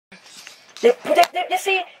You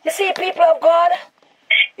see, people of God,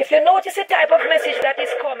 if you notice the type of message that is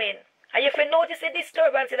coming, and if you notice the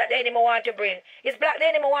disturbance that the enemy want to bring, it's black. The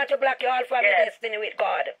enemy want to block you all from your destiny with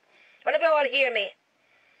God. Whenever you all hear me.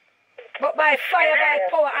 But by fire, by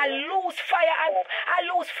power, I lose fire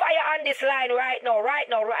on this line right now. I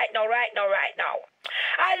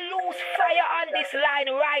lose fire on this line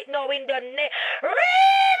right now in the name.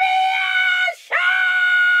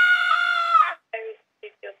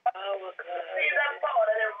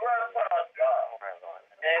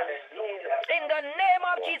 In the name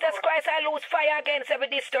of Jesus Christ, I lose fire against every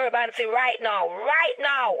disturbance right now.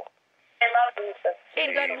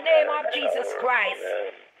 In the name of Jesus Christ.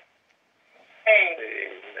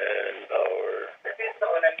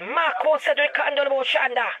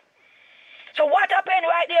 So what happened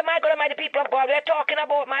right there, my God Almighty, people of God? We're talking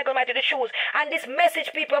about, my God Almighty, the shoes. And this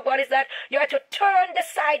message, people of God, is that you have to turn the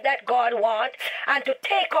side that God wants and to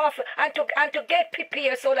take off and to get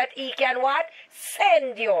prepared so that He can what?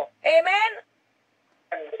 Send you. Amen?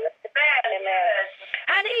 Amen.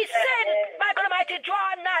 And He said, my God Almighty,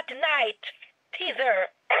 draw not night thither.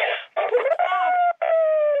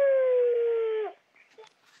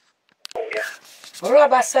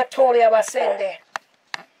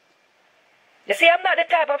 You see, I'm not the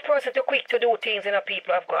type of person to quick to do things in the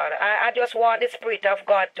people of God. I just want the Spirit of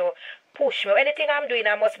God to push me. Anything I'm doing,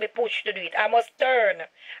 I must be pushed to do it. I must turn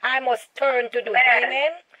to do it.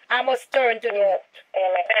 Amen? I must turn to do it.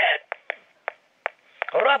 Amen.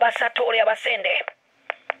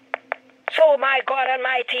 So, my God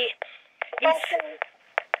Almighty,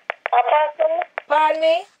 Apostle? Pardon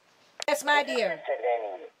me? Yes, my dear.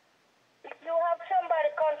 If you have somebody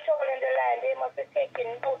controlling the line, they must be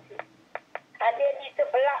taking notice. And they need to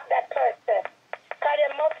block that person. Because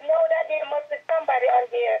they must know that there must be somebody on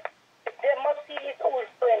there. They must see his who's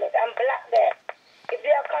doing it and block them. If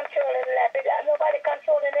they are controlling the line, there's nobody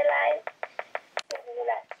controlling the line.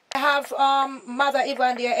 I have Mother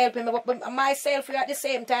Yvonne there helping me, but myself at the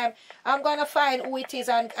same time, I'm going to find who it is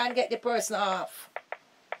and get the person off.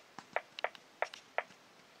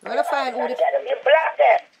 I'm going to find who the person. You block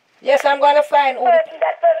them. Yes, I'm going to find who that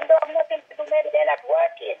person don't have nothing to do, maybe they're not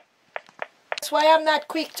working. That's why I'm not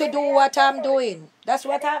quick to do what I'm doing. That's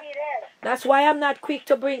why I'm not quick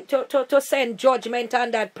to bring to send judgment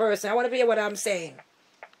on that person. I want to hear what I'm saying.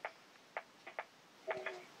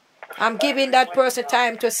 I'm giving that person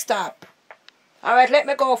time to stop. All right, let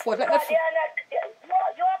me go for it. You are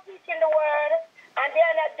preaching the word, and they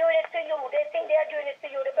are not doing it to you. They think they are doing it to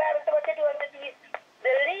you. The Bible says what they're doing to these.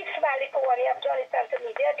 The least malical one, you have done it unto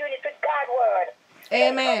me. They are doing it with God's word.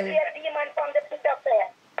 Amen. They are demon from the pit of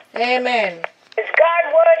hell. Amen. It's God's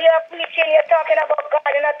word you are preaching. You're talking about God.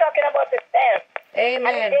 You're not talking about yourself. Amen.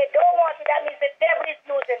 And if they don't want it, that means the devil is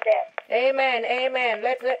losing them. Amen. Amen.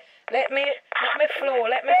 Let me flow.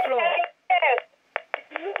 Let me flow.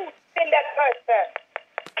 That person.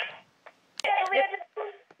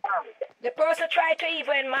 The person tried to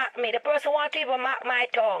even mock me. The person wants to even mock my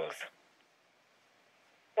tongues.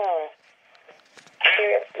 Read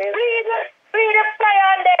the fire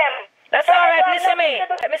on them. That's all right. Listen to me.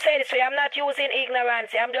 Let me say this to you. I'm not using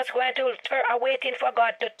ignorance. I'm just going to I'm waiting for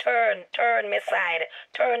God to turn my side.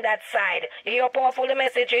 Turn that side. You hear how powerful the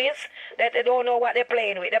message is? That they don't know what they're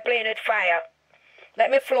playing with. They're playing with fire.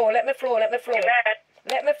 Let me flow. Let me flow. Let me flow.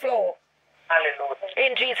 Let me flow. Hallelujah.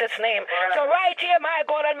 In Jesus' name. So right here, my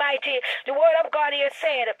God Almighty, the word of God here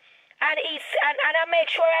said, and I make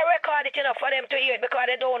sure I record it enough for them to hear it because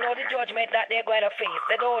they don't know the judgment that they're going to face.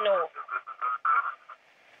 They don't know.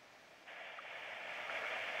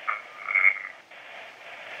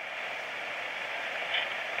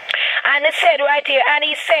 And it said right here, and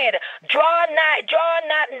he said, draw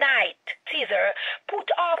not night thither,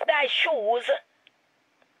 put off thy shoes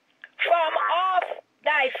from off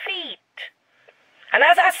thy feet. And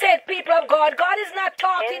as I said, people of God, God is not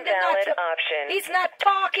talking the natural. He's not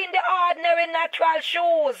talking the ordinary natural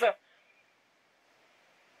shoes.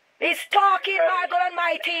 He's talking, my God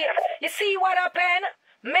Almighty. You see what happened?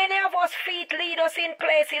 Many of us feet lead us in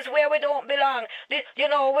places where we don't belong. You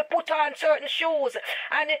know, we put on certain shoes.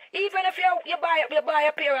 And even if you buy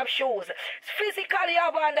a pair of shoes, physically you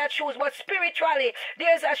have on that shoes, but spiritually,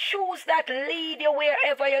 there's a shoes that lead you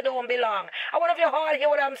wherever you don't belong. I wonder if you all hear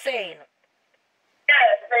what I'm saying.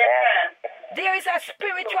 There is a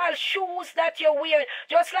spiritual shoes that you're wearing,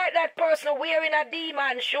 just like that person wearing a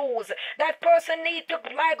demon shoes. That person need to,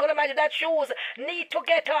 my God Almighty, that shoes need to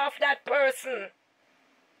get off that person.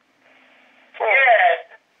 Yes.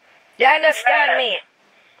 You understand me?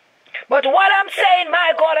 But what I'm saying,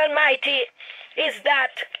 my God Almighty, is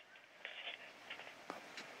that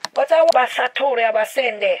what I was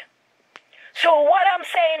So what I'm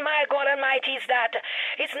saying, my God Almighty, is that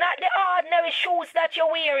it's not the ordinary shoes that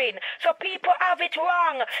you're wearing. So people have it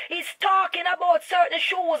wrong. He's talking about certain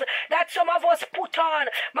shoes that some of us put on,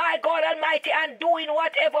 my God Almighty, and doing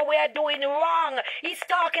whatever we are doing wrong. He's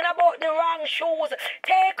talking about the wrong shoes.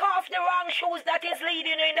 Take off the wrong shoes that is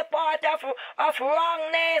leading you in the path of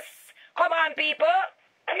wrongness. Come on, people.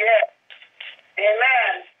 Yes.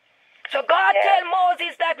 Amen. So God tell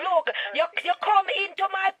Moses that, look, you come into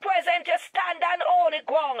my presence, you stand on holy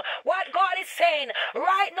ground. What God is saying,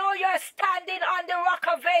 right now you're standing on the rock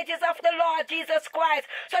of ages of the Lord Jesus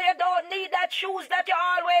Christ. So you don't need that shoes that you're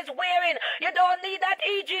always wearing. You don't need that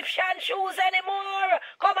Egyptian shoes anymore.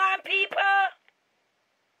 Come on, people.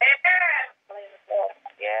 Amen.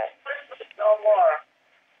 Yes. No more.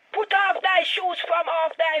 Put off thy shoes from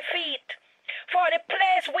off thy feet. For the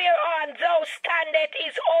place whereon thou standest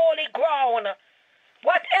is holy ground.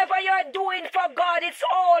 Whatever you're doing for God is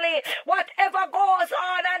holy. Whatever goes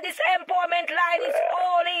on this empowerment line is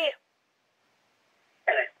holy.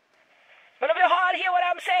 Will you all hear what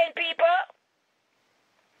I'm saying, people?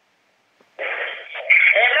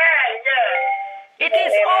 Amen. Yes. It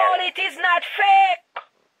is holy. It is not fake.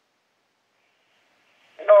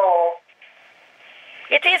 No.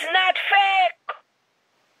 It is not fake.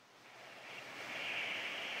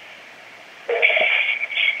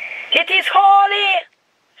 It is holy.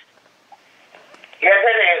 Yes,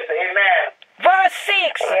 it is. Amen. Verse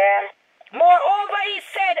 6. Yeah. Moreover, he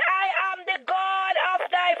said, I am the God of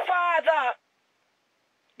thy father.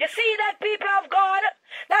 You see that, people of God?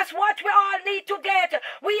 That's what we all need to get.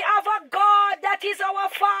 We have a God that is our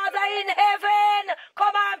Father in heaven.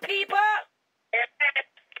 Come on, people.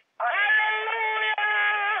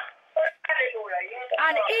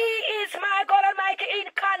 And he is, my God Almighty, in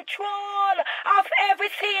control of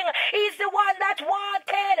everything. He's the one that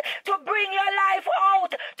wanted to bring your life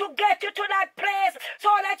out, to get you to that place, so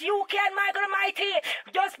that you can, my God Almighty,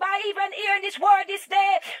 just by even hearing this word this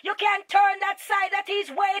day, you can turn that side that he's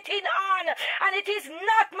waiting on. And it is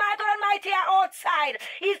not, my God Almighty, outside.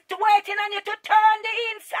 He's waiting on you to turn the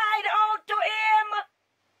inside out to him.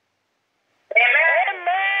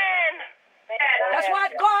 Amen. That's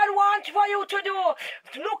what God wants for you to do.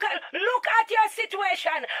 Look at your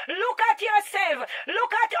situation. Look at yourself.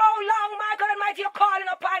 Look at how long, my God Almighty, you're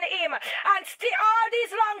calling upon him. And still all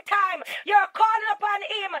this long time, you're calling upon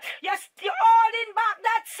him. You're holding back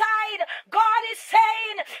that side. God is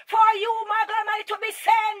saying, for you, my God Almighty, to be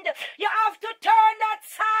sent, you have to turn that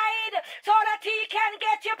side so that he can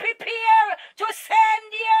get you prepared to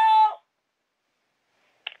send you.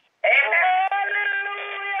 Amen.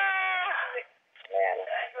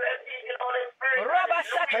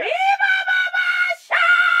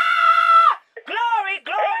 Glory,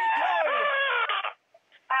 glory, glory.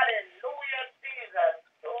 Hallelujah, Jesus.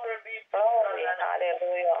 Glory be to God.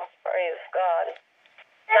 Hallelujah. Praise God.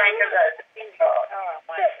 Thank you, God.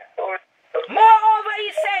 Moreover,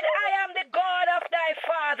 he said, I am the God of thy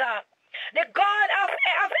father, the God of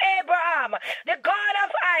Abraham, the God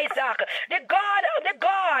of Isaac, the God,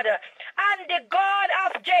 and the God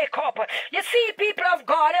of Jacob. You see, people of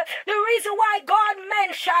God, the reason why God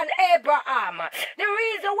mentioned Abraham, the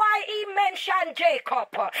reason why he mentioned Jacob,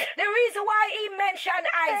 the reason why he mentioned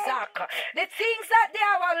Isaac, the things that they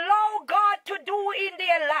are allowed God to do in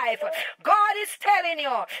their life, God is telling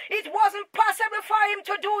you, it wasn't possible for him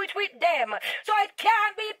to do it with them, so it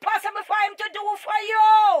can't be possible for him to do for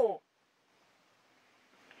you.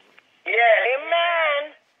 Yeah.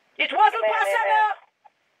 Amen. It wasn't possible.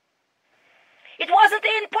 It wasn't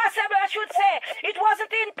impossible, I should say. It wasn't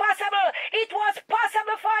impossible. It was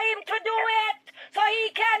possible for him to do it. So he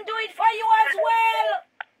can do it for you as well.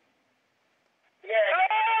 Yes.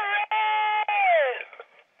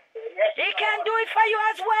 He can do it for you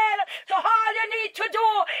as well. So all you need to do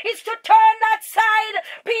is to turn that side.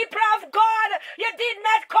 People of God, you did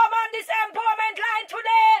not come on this empowerment line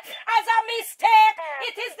today as a mistake.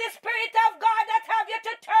 It is the Spirit of God that have you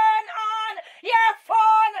to turn on your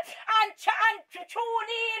phone and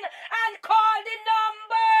tune in and call the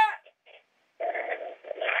number.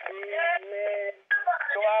 Amen.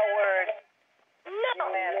 To our word. No.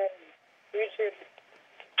 Amen. It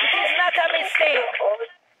is not a mistake.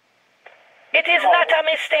 It is not a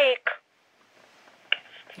mistake.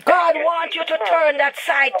 God wants you to turn that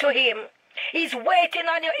side to him. He's waiting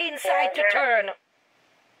on your inside to turn.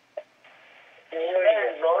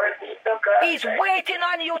 He's waiting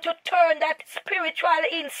on you to turn that spiritual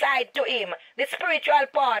inside to him. The spiritual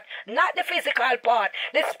part, not the physical part.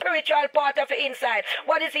 The spiritual part of the inside.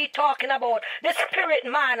 What is he talking about? The spirit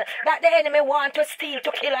man that the enemy wants to steal,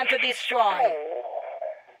 to kill, and to destroy.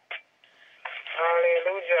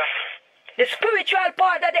 Hallelujah. The spiritual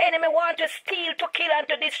part that the enemy wants to steal, to kill, and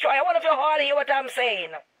to destroy. I wonder if you all hear what I'm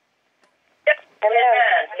saying.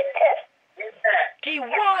 He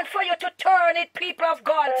wants for you to turn it, people of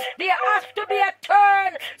God. There has to be a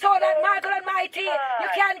turn so that, my God Almighty, you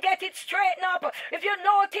can get it straightened up. If you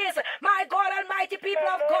notice, my God Almighty, people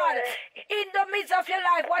of God, in the midst of your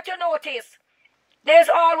life, what you notice? There's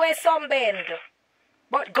always some bend.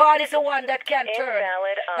 But God is the one that can turn.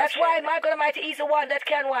 That's why, my God Almighty, He's the one that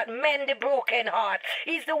can what? Mend the broken heart.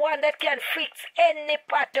 He's the one that can fix any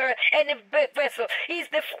potter, any vessel. He's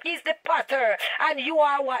the potter, and you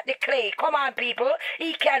are what? The clay. Come on, people.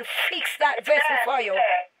 He can fix that vessel for you.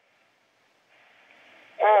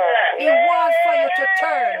 He wants for you to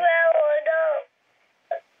turn.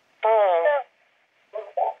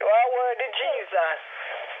 Word of Jesus.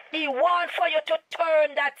 He wants for you to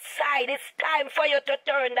turn that side. It's time for you to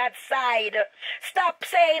turn that side. Stop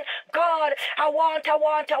saying, God, I want.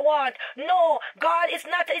 No, God is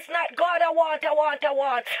not, it's not God, I want.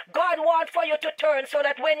 God wants for you to turn so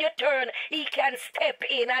that when you turn, He can step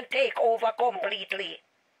in and take over completely.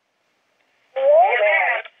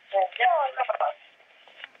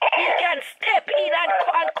 He can step in and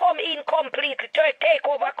come in completely, to take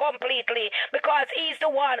over completely, because He's the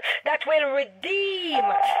one that will redeem.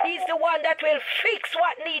 He's the one that will fix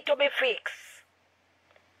what needs to be fixed.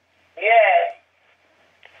 Yes.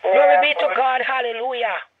 Glory be to God.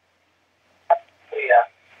 Hallelujah. Yeah.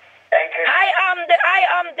 Thank you. I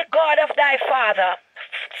am the God of thy father,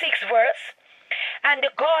 6th verse, and the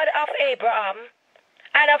God of Abraham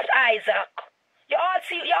and of Isaac. You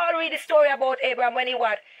all read the story about Abraham when he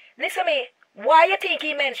what? Listen to me. Why you think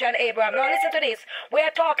he mentioned Abraham? Now listen to this. We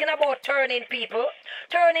are talking about turning people.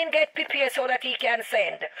 Turning, get prepared so that he can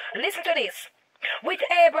send. Listen to this. With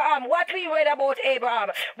Abraham, what we read about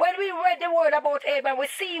Abraham, when we read the word about Abraham, we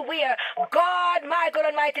see where God, my God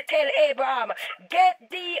Almighty, tell Abraham, get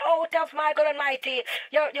thee out of, my God Almighty,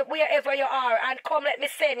 wherever you are, and come let me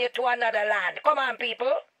send you to another land. Come on,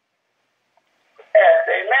 people. Yes,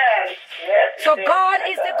 amen. Yes, so God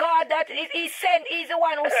is the God that He sent. He's the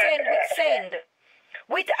one who send.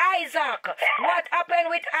 With Isaac, what happened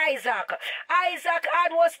with Isaac? Isaac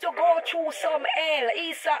was to go through some hell.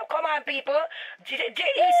 Come on, people. You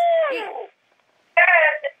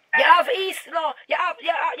have East, no.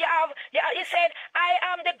 You said, I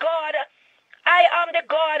am the God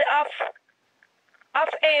of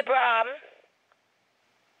Abraham,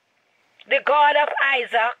 the God of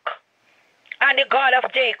Isaac, and the God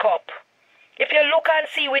of Jacob. If you look and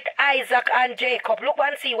see with Isaac and Jacob, look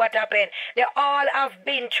and see what happened. They all have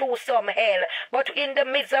been through some hell. But in the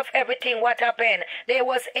midst of everything, what happened? They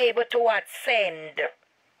was able to what? Send.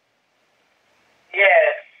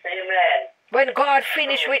 Yes, amen. When God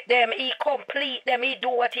finished with them, He complete them. He do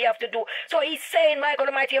what He have to do. So He's saying, my God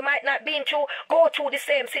Almighty, you might not go through the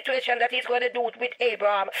same situation that He's going to do with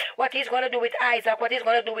Abraham, what He's going to do with Isaac, what He's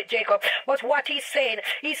going to do with Jacob. But what He's saying,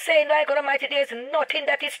 my God Almighty, there's nothing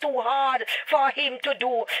that is too hard for Him to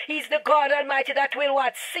do. He's the God Almighty that will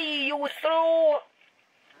what? See you through.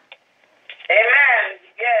 Amen.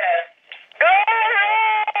 Yes.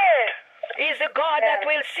 He's the God that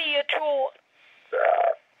will see you through.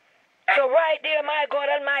 So right there, my God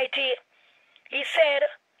Almighty, He said,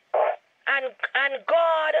 and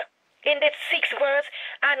God in the 6th verse,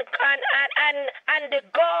 and the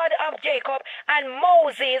God of Jacob, and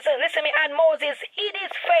Moses, listen to me, and Moses hid his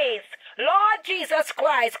face. Lord Jesus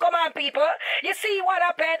Christ, come on, people. You see what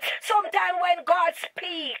happened? Sometimes when God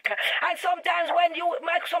speak, and sometimes when you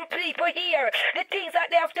make some people hear the things that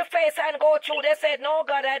they have to face and go through, they said, no,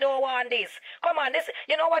 God, I don't want this. Come on, this.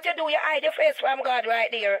 You know what you do? You hide your face from God right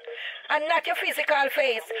there, and not your physical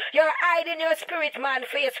face. You're hiding your spirit man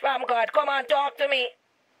face from God. Come on, talk to me.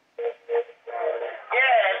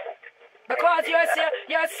 Yes. Because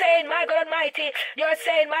you're saying, my God Almighty, no,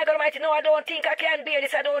 I don't think I can bear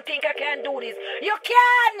this, I don't think I can do this. You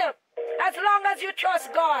can, as long as you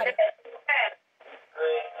trust God.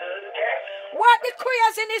 What the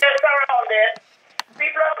queers in this...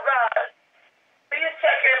 People of God, please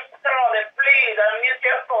check your surroundings, please, and mute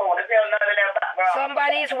your phone if you're not in their background.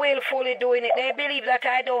 Somebody is willfully doing it. They believe that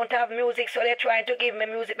I don't have music, so they're trying to give me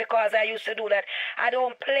music because I used to do that. I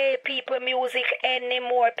don't play people music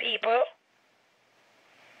anymore, people.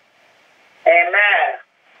 Amen.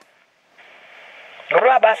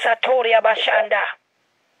 Rabba Satoria Bashanda.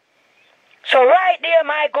 So right there,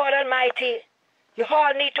 my God Almighty, you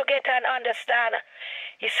all need to get and understand.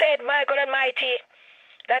 He said, my God Almighty,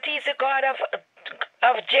 that He's the God of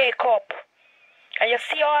Jacob And you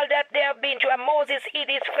see all that they have been through. And Moses hid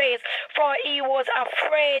his face, for he was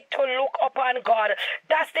afraid to look upon God.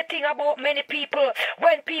 That's the thing about many people.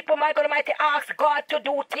 When people, my God Almighty, ask God to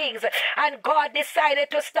do things, and God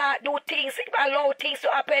decided to start do things, allow things to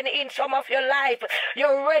happen in some of your life,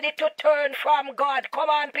 you're ready to turn from God. Come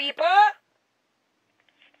on, people.